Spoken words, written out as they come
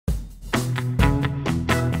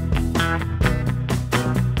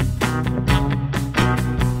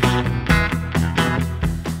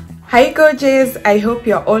Hi gorgeous, I hope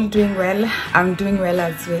you're all doing well. I'm doing well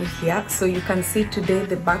as well here. So you can see today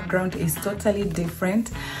the background is totally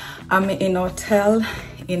different. I'm in a hotel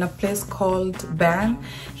in a place called Bern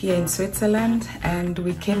here in Switzerland, and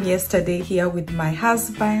we came yesterday here with my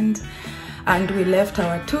husband and we left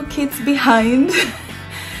our 2 kids behind.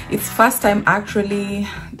 It's first time actually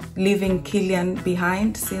leaving Killian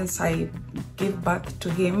behind since I gave birth to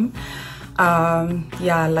him.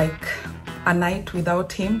 Yeah, like a night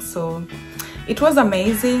without him. So it was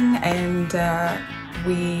amazing, and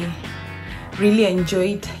we really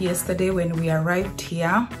enjoyed yesterday when we arrived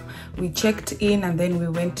here. We checked in and then we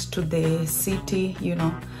went to the city, you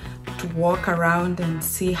know, to walk around and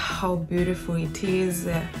see how beautiful it is.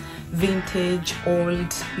 Vintage,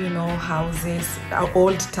 old, you know, houses,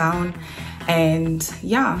 old town. And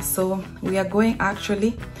yeah, so we are going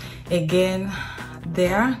actually again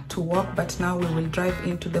there to walk, but now we will drive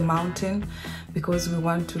into the mountain because we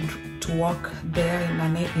want to walk there in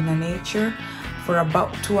a nature for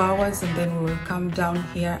about 2 hours, and then we will come down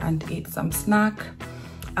here and eat some snack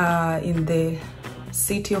in the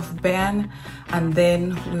city of Bern, and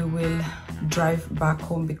then we will drive back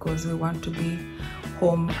home because we want to be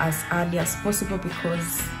home as early as possible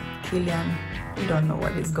because Killian, we don't know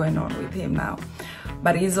what is going on with him now,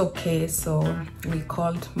 but he's okay. So we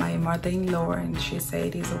called my mother-in-law and she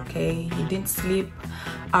said he's okay. He didn't sleep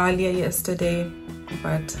earlier yesterday,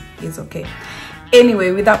 but he's okay.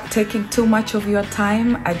 Anyway, without taking too much of your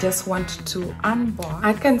time, I just want to unbox.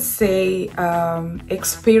 I can say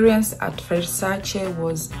experience at Versace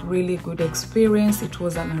was really good experience. It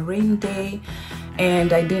was on a rain day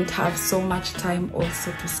and I didn't have so much time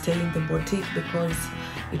also to stay in the boutique because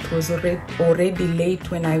it was already late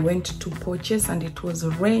when I went to purchase and it was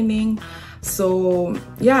raining. So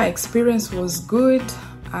yeah, experience was good.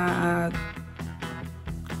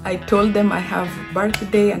 I told them I have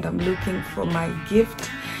birthday and I'm looking for my gift,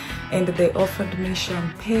 and they offered me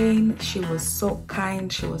champagne. She was so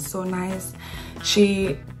kind, she was so nice.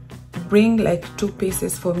 She bring like 2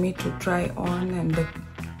 pieces for me to try on, and the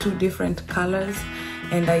 2 different colors,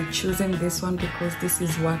 and I chosen this one because this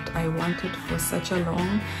is what I wanted for such a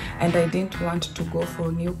long, and I didn't want to go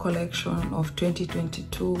for new collection of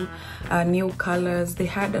 2022 new colors. They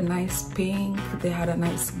had a nice pink, they had a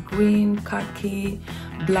nice green, khaki,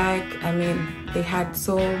 black. I mean, they had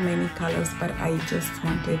so many colors, but I just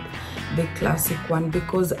wanted the classic one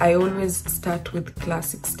because I always start with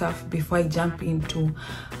classic stuff before I jump into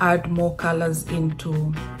add more colors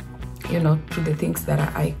into, you know, to the things that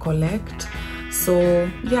I collect. So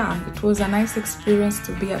yeah, it was a nice experience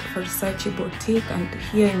to be at Versace boutique, and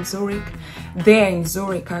here in Zurich, there in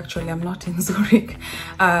Zurich actually, I'm not in Zurich,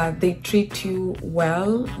 they treat you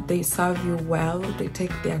well, they serve you well, they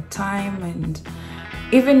take their time, and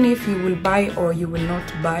even if you will buy or you will not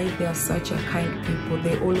buy, they are such a kind people.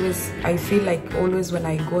 They always, I feel like always when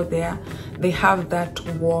I go there, they have that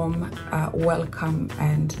warm welcome,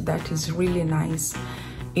 and that is really nice.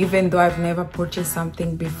 Even though I've never purchased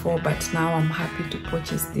something before, but now I'm happy to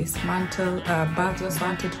purchase this mantle. But just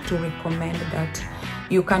wanted to recommend that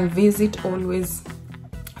you can visit always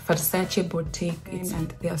Versace boutique,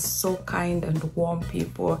 and they are so kind and warm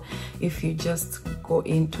people if you just go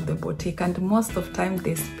into the boutique, and most of the time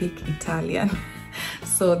they speak Italian.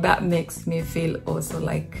 So that makes me feel also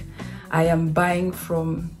like I am buying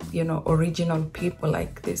from, you know, original people.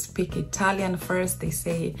 Like they speak Italian first, they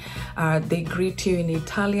say, they greet you in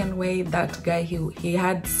Italian way. That guy, he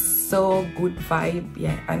had so good vibe.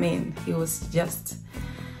 Yeah, I mean, he was just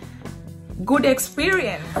good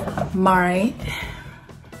experience. My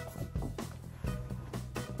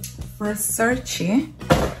Versace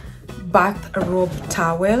bathrobe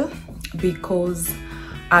towel, because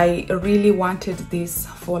I really wanted this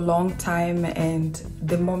for a long time, and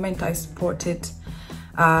the moment I spotted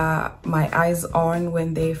my eyes on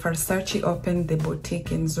when the Versace opened the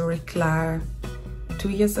boutique in Zurich 2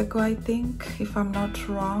 years ago, I think, if I'm not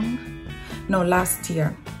wrong. No, last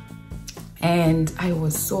year. And I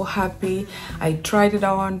was so happy. I tried it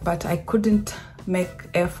on, but I couldn't make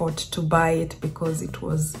effort to buy it because it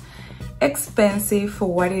was expensive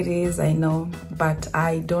for what it is, I know, but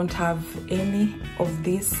I don't have any of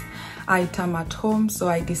this item at home. So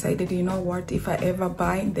I decided, you know what, if I ever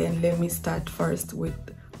buy, then let me start first with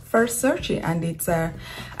Versace, and it's a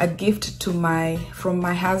gift to from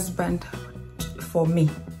my husband for me.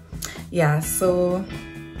 Yeah, so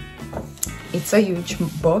it's a huge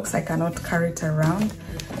box, I cannot carry it around.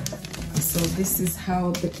 So this is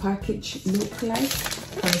how the package look like.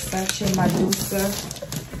 Versace Medusa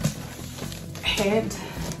head.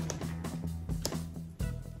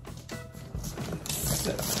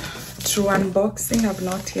 So true unboxing. I've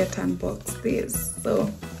not yet unboxed this,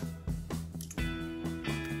 so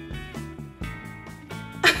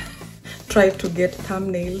try to get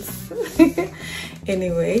thumbnails.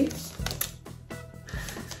 Anyway,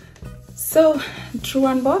 so true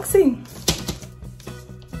unboxing.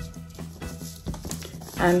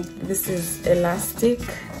 And this is elastic.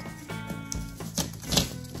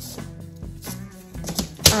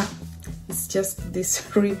 It's just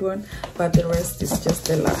this ribbon, but the rest is just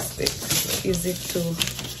elastic. So easy to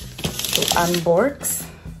unbox.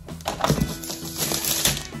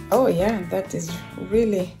 Oh yeah, that is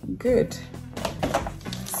really good.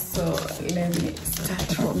 So let me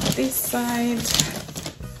start from this side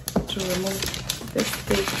to remove the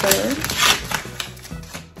sticker.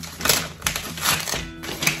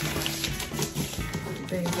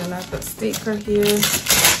 There's another sticker here.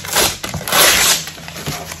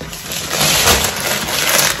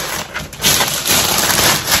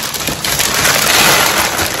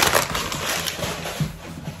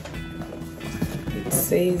 It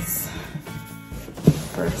says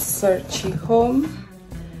Versace home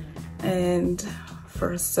and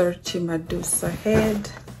Versace Medusa head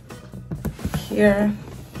here.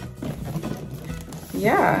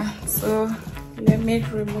 Yeah, so let me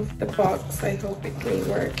remove the box. I hope it will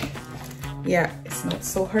work. Yeah, it's not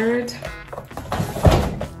so hard.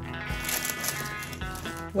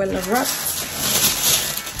 Well wrapped.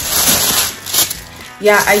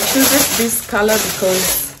 Yeah, I chose this color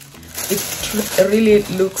because it really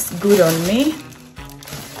looks good on me.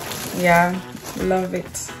 Yeah, love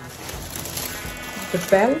it. The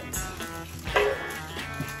belt,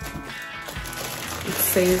 it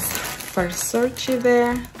says Versace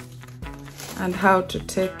there, and how to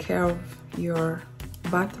take care of your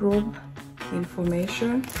bathrobe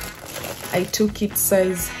information. I took it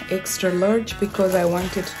size extra large because I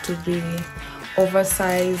wanted to be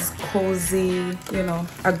oversized, cozy, you know,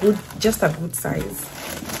 just a good size.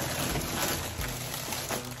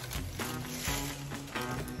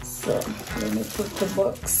 So let me put the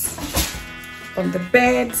box on the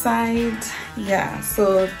bedside. Yeah,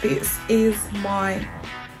 so this is my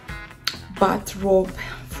bathrobe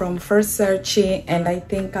from Versace, and I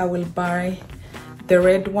think I will buy the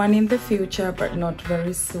red one in the future, but not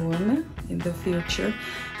very soon in the future.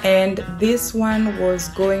 And this one was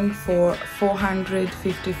going for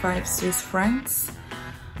 455 Swiss francs.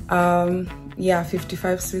 Yeah,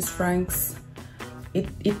 55 Swiss francs.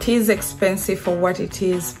 It is expensive for what it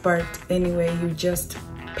is, but anyway, you just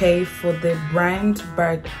pay for the brand.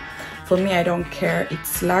 But for me, I don't care.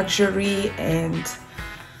 It's luxury, and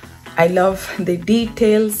I love the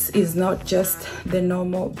details. It's not just the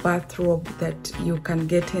normal bathrobe that you can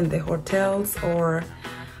get in the hotels, or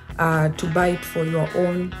to buy it for your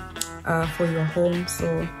own, for your home.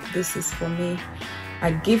 So this is for me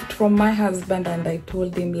a gift from my husband, and I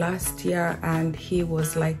told him last year, and he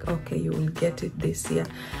was like, okay, you will get it this year,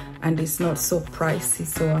 and it's not so pricey,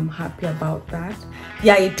 so I'm happy about that.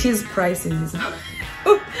 Yeah, it is pricey.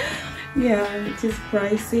 Yeah, it is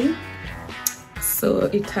pricey. So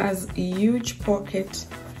it has a huge pocket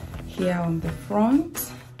here on the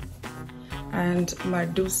front, and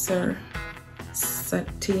Medusa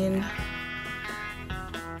satin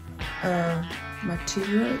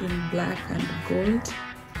material in black and gold.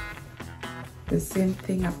 The same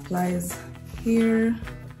thing applies here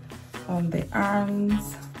on the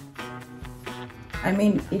arms. I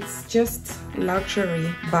mean, it's just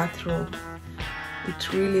luxury bathrobe.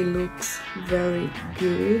 It really looks very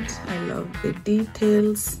good. I love the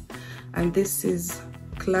details, and this is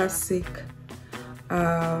classic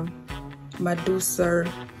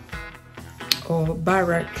Medusa or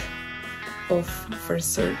barrack of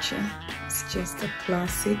Versace. It's just a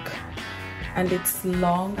classic, and it's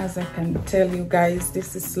long. As I can tell you guys,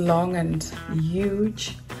 this is long and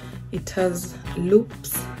huge. It has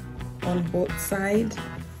loops on both sides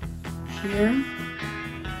here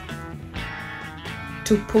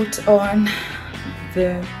to put on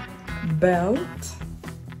the belt.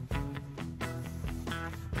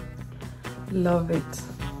 Love it.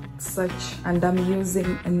 And I'm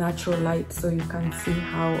using a natural light so you can see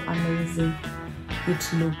how amazing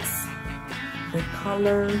it looks. The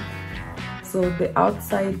color, so the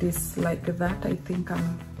outside is like that. I think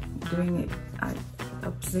I'm doing it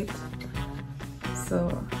opposite.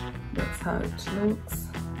 So that's how it looks.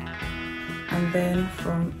 And then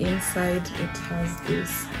from inside it has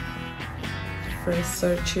this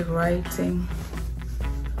Versace writing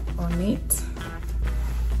on it,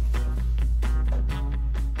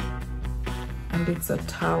 and it's a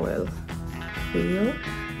towel feel.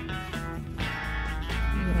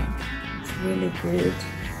 Yeah, it's really good.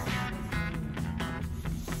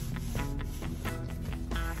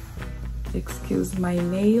 excuse my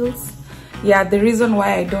nails. Yeah, the reason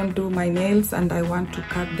why I don't do my nails and I want to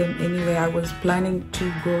cut them anyway, I was planning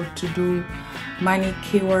to go to do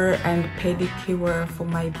manicure and pedicure for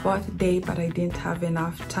my birthday, but I didn't have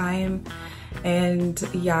enough time. And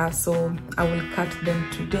yeah, so I will cut them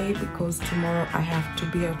today because tomorrow I have to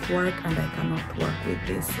be at work and I cannot work with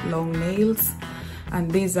these long nails. And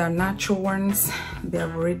these are natural ones. They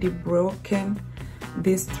are already broken.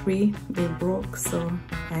 These three, they broke, so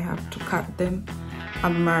I have to cut them.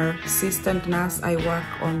 I'm an assistant nurse. I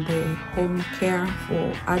work on the home care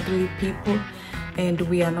for elderly people, and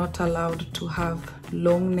we are not allowed to have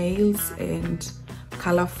long nails and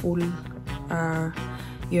colorful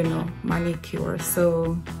you know, manicure,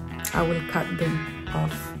 so I will cut them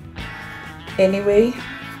off anyway.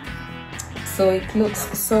 So it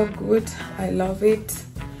looks so good, I love it,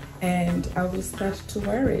 and I will start to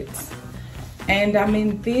wear it. And I'm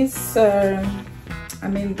in this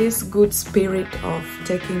good spirit of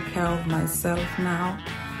taking care of myself now,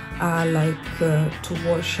 to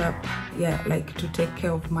wash up, yeah, like to take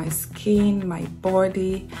care of my skin, my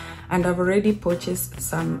body. And I've already purchased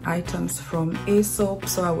some items from Aesop,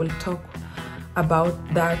 so I will talk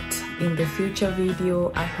about that in the future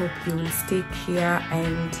video. I hope you will stick here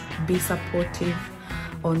and be supportive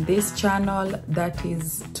on this channel. That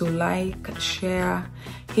is to like, share,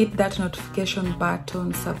 hit that notification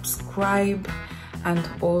button, subscribe, and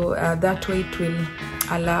all that way it will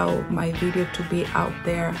allow my video to be out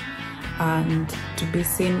there and to be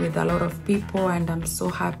seen with a lot of people. And I'm so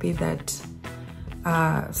happy that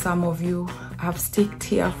some of you have sticked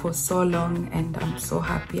here for so long, and I'm so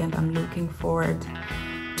happy, and I'm looking forward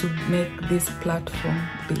to make this platform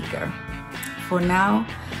bigger. For now,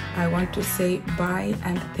 I want to say bye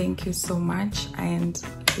and thank you so much, and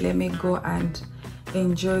let me go and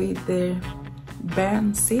enjoy the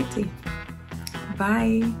Bern City.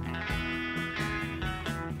 Bye.